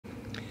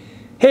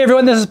Hey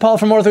everyone, this is Paul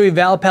from Ortho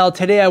Eval.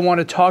 Today I want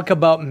to talk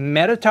about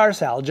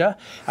metatarsalgia.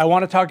 I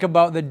want to talk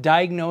about the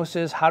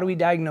diagnosis, how do we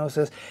diagnose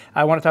this?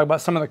 I want to talk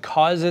about some of the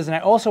causes, and I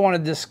also want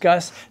to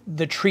discuss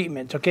the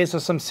treatment. Okay, so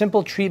some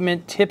simple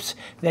treatment tips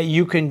that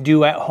you can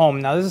do at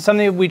home. Now this is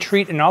something that we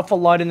treat an awful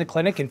lot in the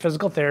clinic in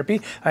physical therapy.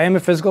 I am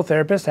a physical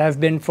therapist, I have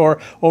been for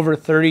over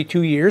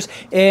 32 years,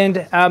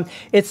 and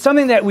it's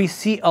something that we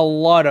see a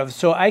lot of.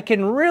 So I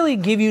can really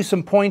give you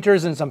some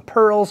pointers and some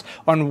pearls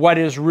on what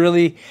is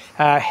really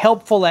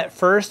helpful at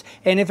first.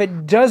 And if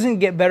it doesn't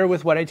get better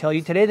with what I tell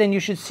you today, then you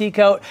should seek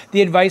out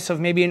the advice of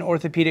maybe an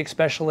orthopedic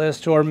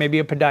specialist or maybe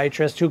a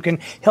podiatrist who can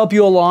help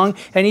you along.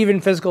 And even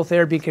physical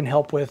therapy can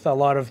help with a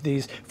lot of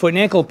these foot and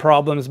ankle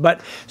problems.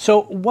 But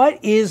so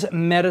what is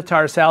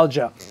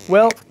metatarsalgia?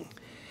 Well,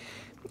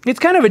 it's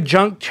kind of a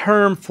junk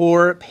term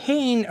for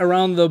pain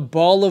around the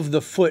ball of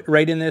the foot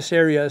right in this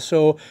area.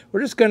 So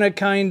we're just going to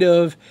kind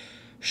of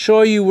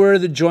show you where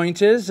the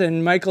joint is,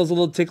 and Michael's a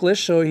little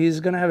ticklish, so he's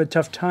going to have a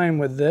tough time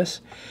with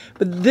this.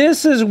 But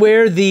this is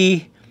where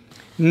the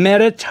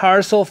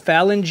metatarsal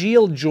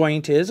phalangeal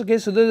joint is. Okay,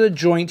 so there's a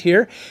joint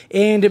here,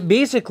 and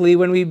basically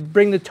when we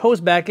bring the toes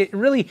back, it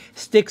really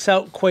sticks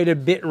out quite a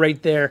bit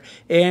right there,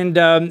 and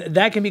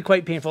that can be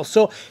quite painful.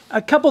 So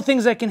a couple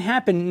things that can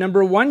happen.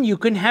 Number one, you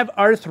can have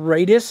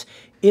arthritis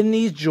in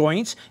these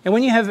joints, and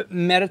when you have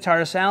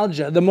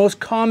metatarsalgia, the most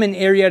common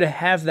area to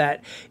have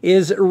that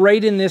is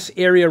right in this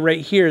area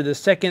right here, the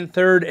second,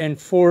 third, and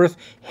fourth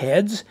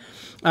heads.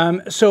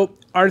 So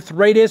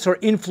arthritis or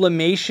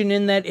inflammation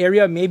in that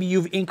area, maybe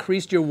you've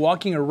increased your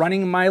walking or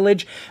running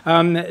mileage,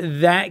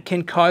 that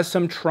can cause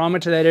some trauma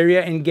to that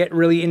area and get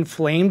really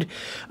inflamed.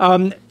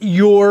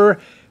 Your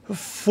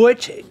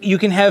foot, you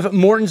can have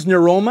Morton's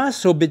neuroma,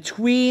 so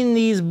between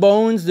these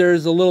bones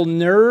there's a little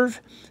nerve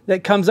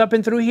that comes up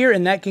and through here,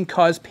 and that can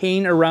cause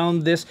pain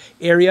around this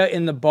area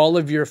in the ball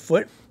of your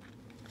foot.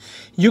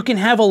 You can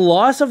have a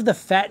loss of the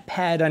fat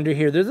pad under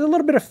here. There's a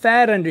little bit of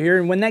fat under here,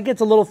 and when that gets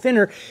a little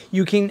thinner,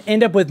 you can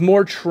end up with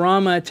more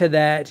trauma to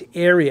that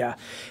area.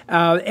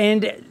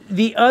 And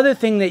the other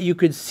thing that you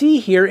could see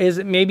here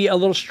is maybe a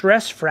little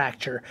stress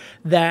fracture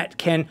that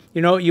can,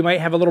 you might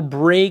have a little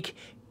break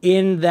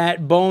in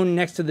that bone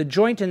next to the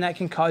joint, and that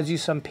can cause you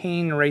some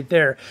pain right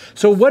there.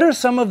 So what are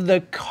some of the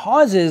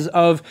causes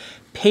of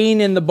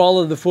pain in the ball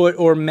of the foot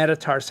or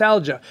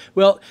metatarsalgia?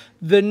 Well,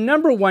 the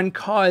number one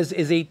cause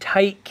is a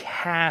tight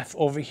calf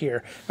over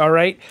here, all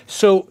right?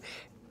 So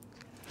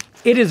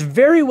it is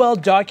very well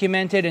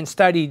documented and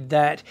studied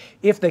that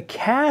if the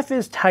calf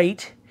is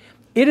tight,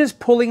 it is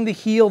pulling the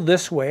heel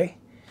this way.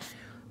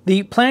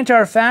 The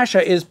plantar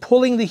fascia is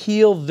pulling the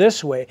heel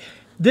this way.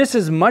 This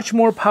is much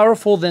more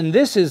powerful than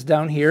this is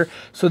down here.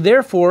 So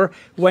therefore,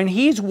 when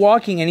he's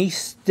walking and he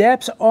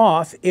steps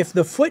off, if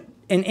the foot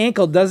and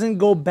ankle doesn't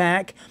go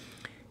back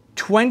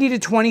 20 to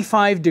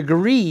 25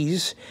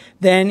 degrees,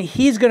 then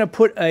he's going to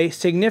put a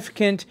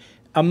significant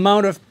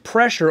amount of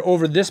pressure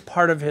over this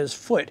part of his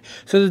foot.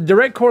 So there's a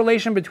direct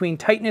correlation between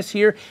tightness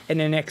here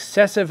and an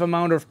excessive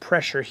amount of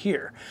pressure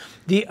here.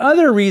 The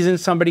other reason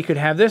somebody could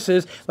have this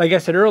is, like I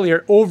said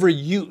earlier,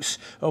 overuse.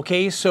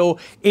 Okay, so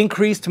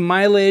increased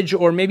mileage,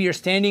 or maybe you're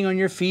standing on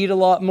your feet a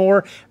lot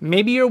more.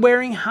 Maybe you're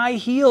wearing high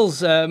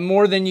heels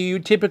more than you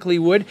typically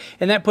would,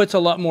 and that puts a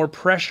lot more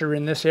pressure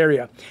in this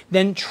area.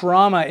 Then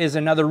trauma is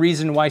another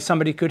reason why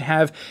somebody could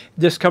have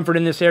discomfort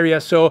in this area.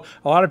 So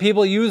a lot of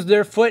people use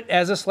their foot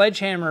as a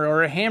sledgehammer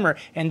or a hammer,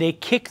 and they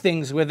kick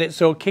things with it.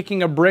 So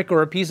kicking a brick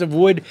or a piece of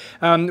wood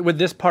with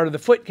this part of the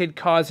foot could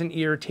cause an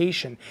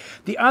irritation.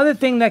 The other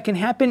thing that can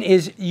happen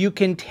is you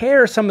can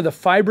tear some of the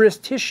fibrous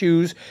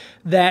tissues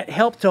that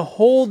help to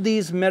hold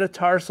these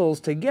metatarsals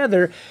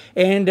together,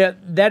 and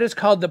that is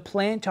called the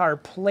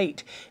plantar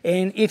plate.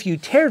 And if you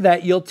tear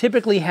that, you'll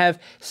typically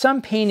have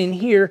some pain in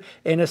here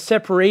and a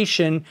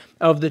separation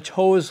of the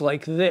toes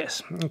like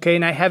this. Okay,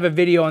 and I have a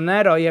video on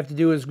that. All you have to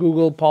do is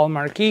Google Paul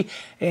Marquis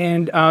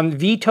and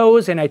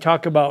V-toes, and I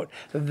talk about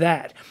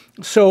that.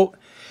 So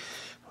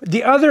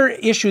the other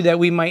issue that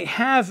we might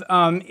have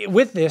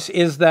with this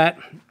is that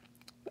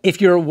if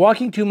you're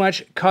walking too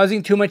much,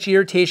 causing too much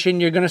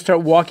irritation, you're going to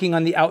start walking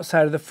on the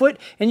outside of the foot,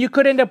 and you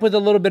could end up with a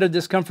little bit of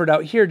discomfort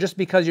out here just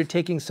because you're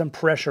taking some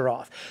pressure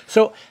off.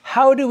 So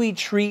how do we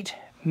treat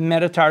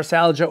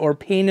metatarsalgia or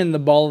pain in the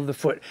ball of the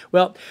foot?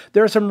 Well,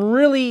 there are some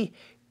really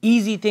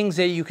easy things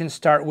that you can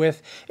start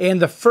with. And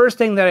the first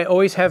thing that I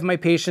always have my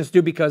patients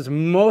do, because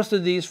most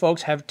of these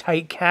folks have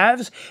tight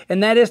calves,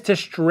 and that is to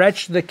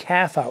stretch the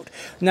calf out.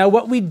 Now,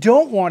 what we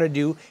don't want to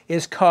do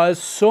is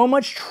cause so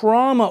much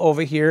trauma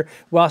over here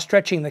while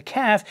stretching the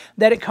calf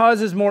that it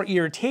causes more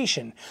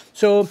irritation.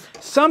 So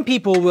some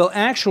people will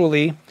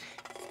actually,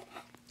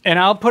 and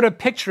I'll put a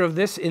picture of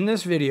this in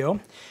this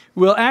video,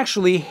 will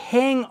actually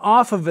hang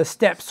off of a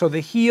step. So the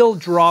heel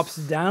drops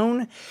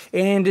down,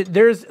 and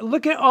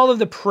look at all of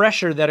the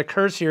pressure that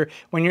occurs here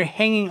when you're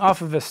hanging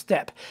off of a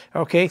step,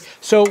 okay?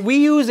 So we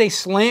use a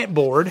slant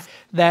board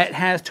that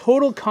has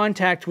total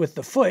contact with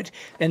the foot,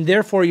 and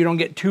therefore you don't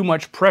get too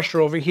much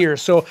pressure over here.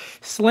 So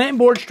slant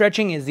board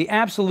stretching is the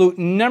absolute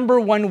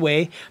 #1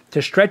 way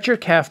to stretch your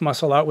calf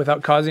muscle out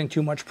without causing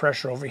too much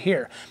pressure over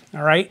here,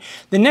 all right?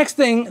 The next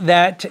thing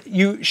that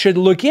you should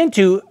look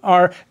into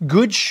are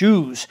good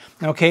shoes,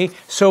 okay?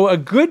 So a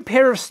good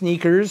pair of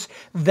sneakers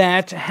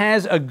that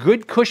has a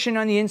good cushion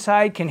on the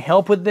inside can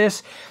help with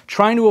this,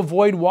 trying to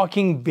avoid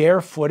walking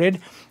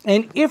barefooted.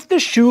 And if the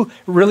shoe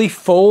really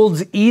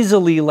folds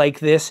easily like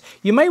this,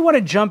 you might want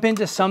to jump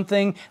into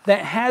something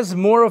that has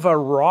more of a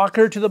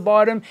rocker to the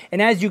bottom.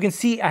 And as you can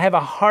see, I have a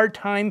hard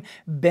time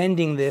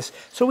bending this.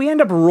 So we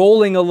end up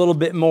rolling a little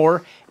bit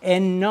more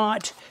and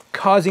not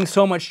causing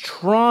so much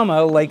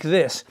trauma like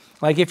this.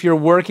 Like if you're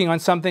working on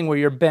something where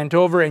you're bent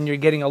over and you're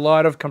getting a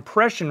lot of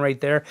compression right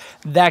there,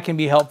 that can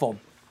be helpful.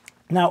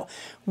 Now,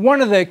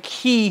 one of the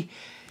key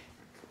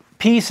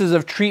pieces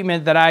of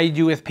treatment that I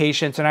do with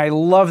patients, and I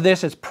love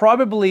this, it's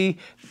probably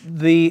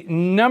the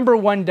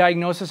 #1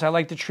 diagnosis I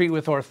like to treat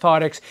with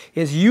orthotics,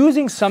 is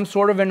using some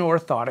sort of an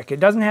orthotic. It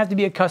doesn't have to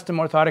be a custom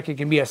orthotic, it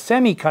can be a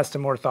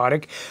semi-custom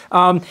orthotic.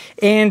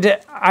 And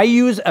I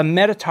use a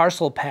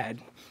metatarsal pad.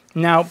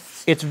 Now,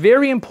 it's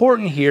very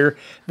important here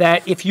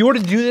that if you were to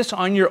do this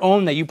on your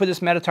own, that you put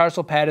this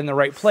metatarsal pad in the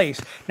right place.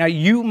 Now,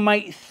 you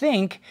might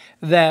think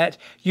that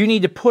you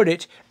need to put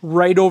it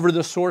right over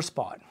the sore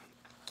spot.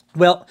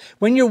 Well,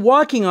 when you're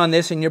walking on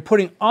this and you're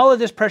putting all of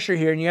this pressure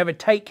here and you have a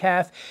tight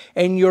calf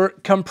and you're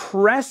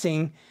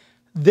compressing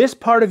this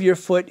part of your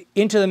foot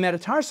into the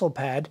metatarsal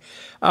pad,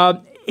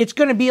 it's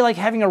going to be like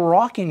having a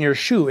rock in your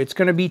shoe. It's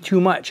going to be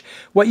too much.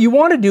 What you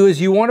want to do is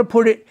you want to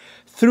put it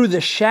through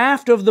the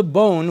shaft of the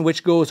bone,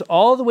 which goes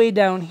all the way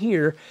down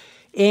here,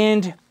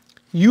 and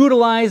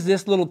utilize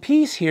this little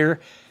piece here.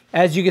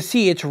 As you can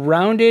see, it's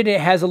rounded, it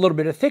has a little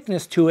bit of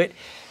thickness to it,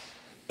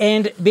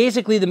 and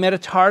basically the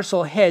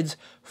metatarsal heads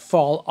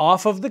fall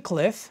off of the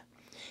cliff.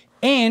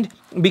 And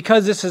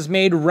because this is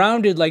made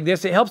rounded like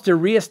this, it helps to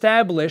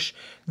reestablish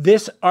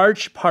this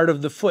arch part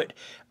of the foot.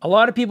 A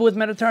lot of people with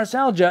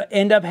metatarsalgia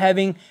end up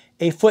having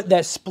a foot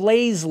that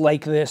splays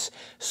like this.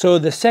 So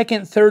the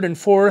second, third, and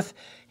fourth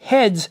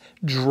heads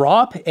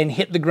drop and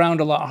hit the ground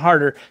a lot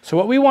harder. So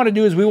what we want to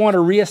do is we want to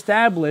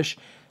reestablish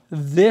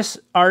this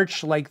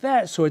arch like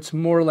that, so it's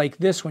more like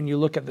this when you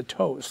look at the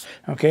toes,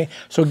 okay?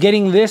 So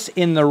getting this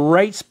in the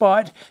right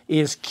spot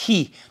is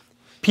key.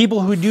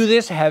 People who do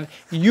this have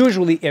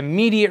usually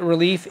immediate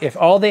relief if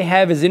all they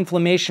have is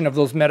inflammation of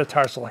those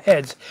metatarsal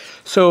heads.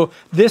 So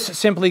this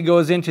simply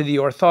goes into the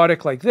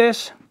orthotic like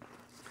this.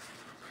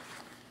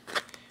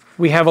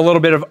 We have a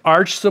little bit of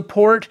arch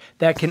support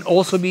that can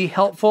also be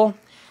helpful.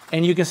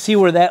 And you can see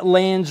where that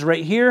lands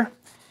right here.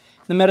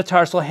 The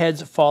metatarsal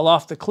heads fall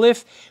off the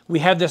cliff. We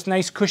have this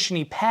nice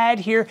cushiony pad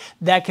here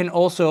that can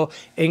also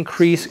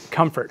increase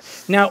comfort.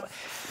 Now,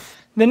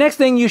 the next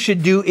thing you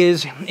should do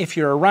is, if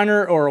you're a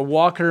runner or a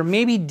walker,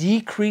 maybe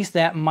decrease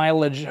that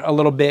mileage a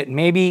little bit.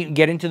 Maybe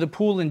get into the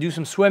pool and do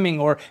some swimming,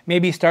 or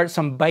maybe start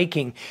some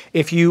biking.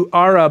 If you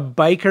are a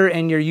biker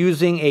and you're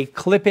using a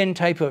clip-in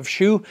type of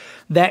shoe,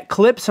 that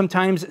clip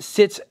sometimes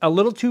sits a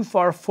little too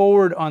far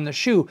forward on the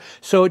shoe.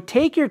 So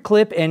take your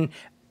clip and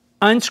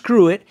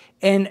unscrew it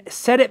and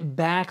set it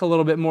back a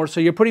little bit more. So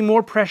you're putting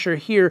more pressure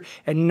here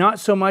and not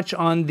so much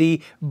on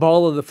the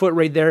ball of the foot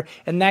right there.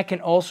 And that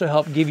can also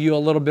help give you a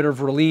little bit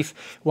of relief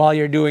while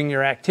you're doing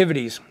your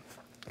activities.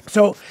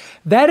 So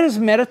that is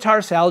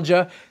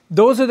metatarsalgia.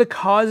 Those are the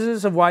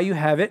causes of why you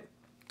have it.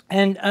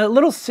 And a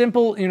little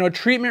simple,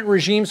 treatment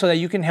regime so that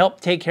you can help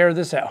take care of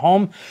this at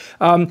home.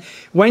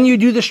 When you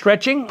do the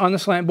stretching on the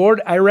slant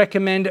board, I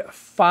recommend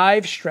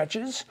 5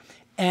 stretches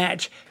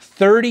at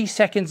 30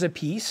 seconds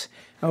apiece.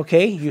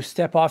 Okay, you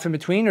step off in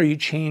between or you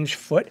change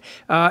foot,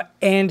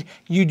 and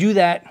you do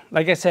that,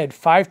 like I said,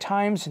 5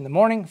 times in the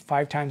morning,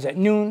 5 times at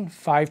noon,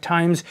 5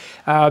 times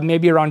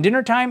maybe around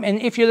dinner time.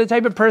 And if you're the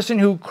type of person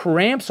who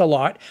cramps a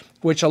lot,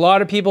 which a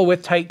lot of people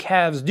with tight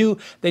calves do,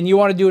 then you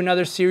want to do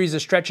another series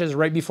of stretches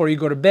right before you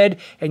go to bed,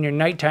 and your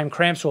nighttime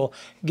cramps will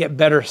get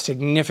better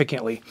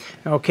significantly.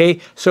 Okay,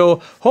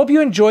 so hope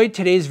you enjoyed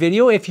today's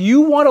video. If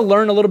you want to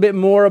learn a little bit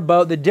more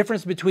about the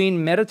difference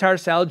between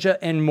metatarsalgia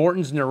and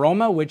Morton's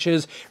neuroma, which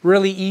is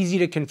really easy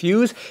to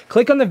confuse,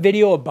 click on the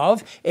video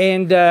above,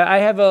 and I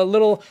have a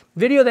little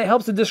video that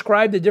helps to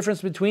describe the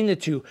difference between the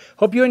two.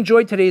 Hope you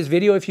enjoyed today's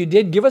video. If you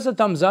did, give us a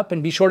thumbs up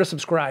and be sure to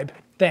subscribe.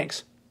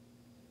 Thanks.